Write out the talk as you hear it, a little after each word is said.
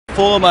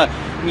former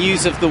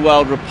News of the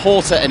World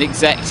reporter and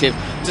executive,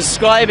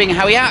 describing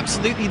how he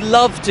absolutely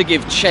loved to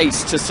give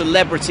chase to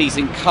celebrities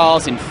in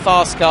cars, in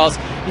fast cars.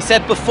 He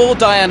said before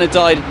Diana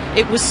died,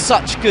 it was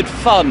such good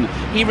fun.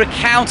 He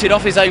recounted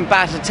off his own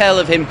bat a tale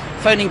of him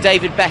phoning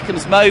David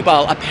Beckham's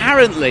mobile,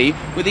 apparently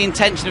with the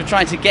intention of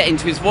trying to get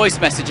into his voice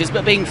messages,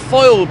 but being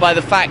foiled by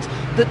the fact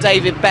that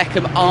David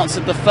Beckham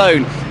answered the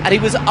phone. And he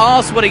was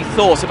asked what he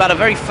thought about a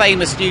very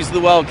famous News of the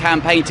World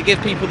campaign to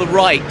give people the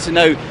right to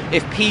know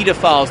if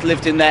paedophiles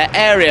lived in their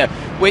area,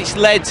 which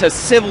led to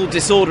civil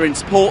disorder in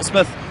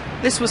Portsmouth.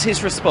 This was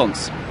his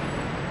response.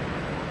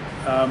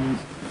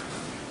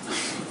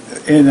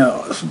 In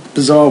a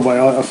bizarre way,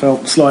 I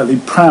felt slightly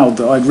proud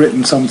that I'd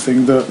written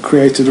something that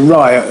created a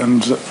riot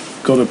and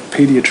got a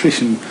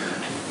paediatrician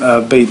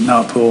beaten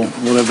up, or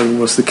whatever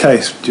was the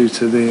case, due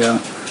to the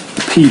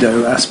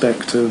pedo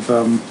aspect of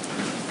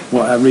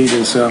what our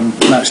readers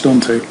latched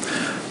onto.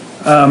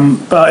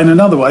 But in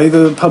another way,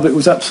 the public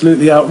was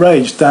absolutely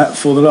outraged that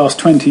for the last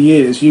 20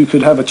 years you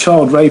could have a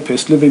child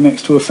rapist living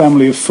next to a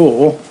family of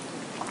 4,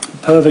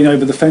 perving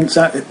over the fence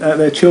at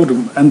their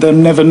children, and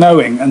them never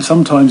knowing, and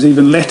sometimes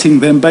even letting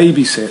them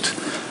babysit,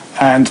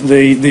 and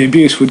the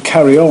abuse would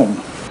carry on.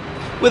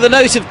 With a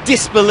note of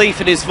disbelief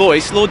in his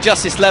voice, Lord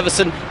Justice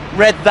Leveson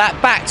read that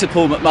back to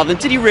Paul McMullan.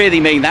 Did he really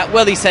mean that?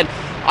 Well, he said,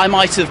 I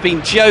might have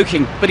been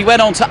joking, but he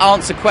went on to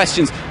answer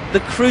questions, the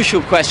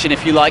crucial question,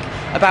 if you like,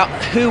 about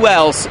who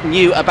else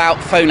knew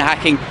about phone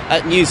hacking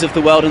at News of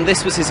the World, and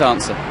this was his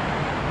answer.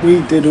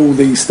 We did all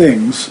these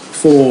things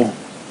for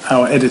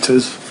our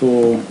editors,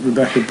 for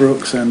Rebecca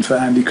Brooks and for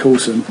Andy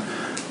Coulson,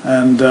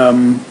 and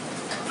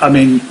I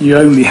mean, you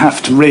only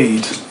have to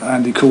read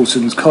Andy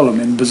Coulson's column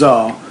in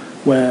Bazaar,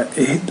 where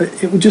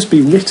it would just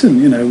be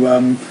written, you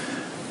know,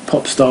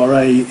 pop star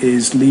A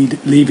is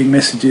leaving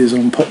messages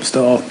on pop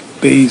star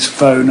B's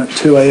phone at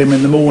 2 a.m.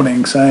 in the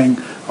morning saying,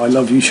 I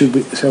love you,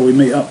 shall we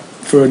meet up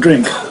for a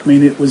drink? I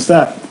mean, it was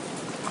that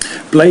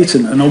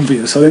blatant and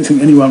obvious. I don't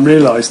think anyone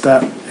realised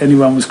that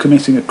anyone was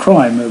committing a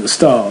crime at the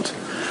start.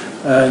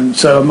 And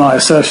so my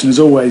assertion has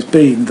always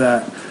been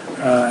that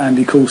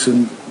Andy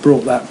Coulson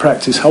brought that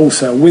practice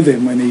wholesale with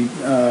him when he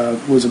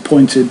was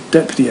appointed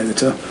deputy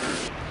editor.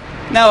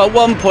 Now, at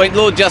one point,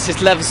 Lord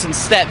Justice Leveson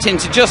stepped in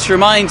to just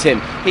remind him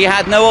he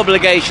had no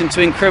obligation to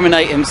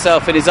incriminate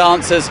himself in his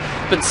answers,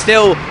 but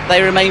still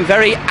they remain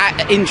very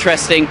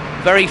interesting,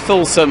 very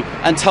fulsome,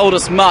 and told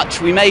us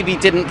much we maybe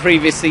didn't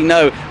previously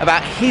know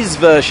about his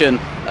version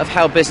of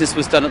how business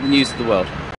was done at the News of the World.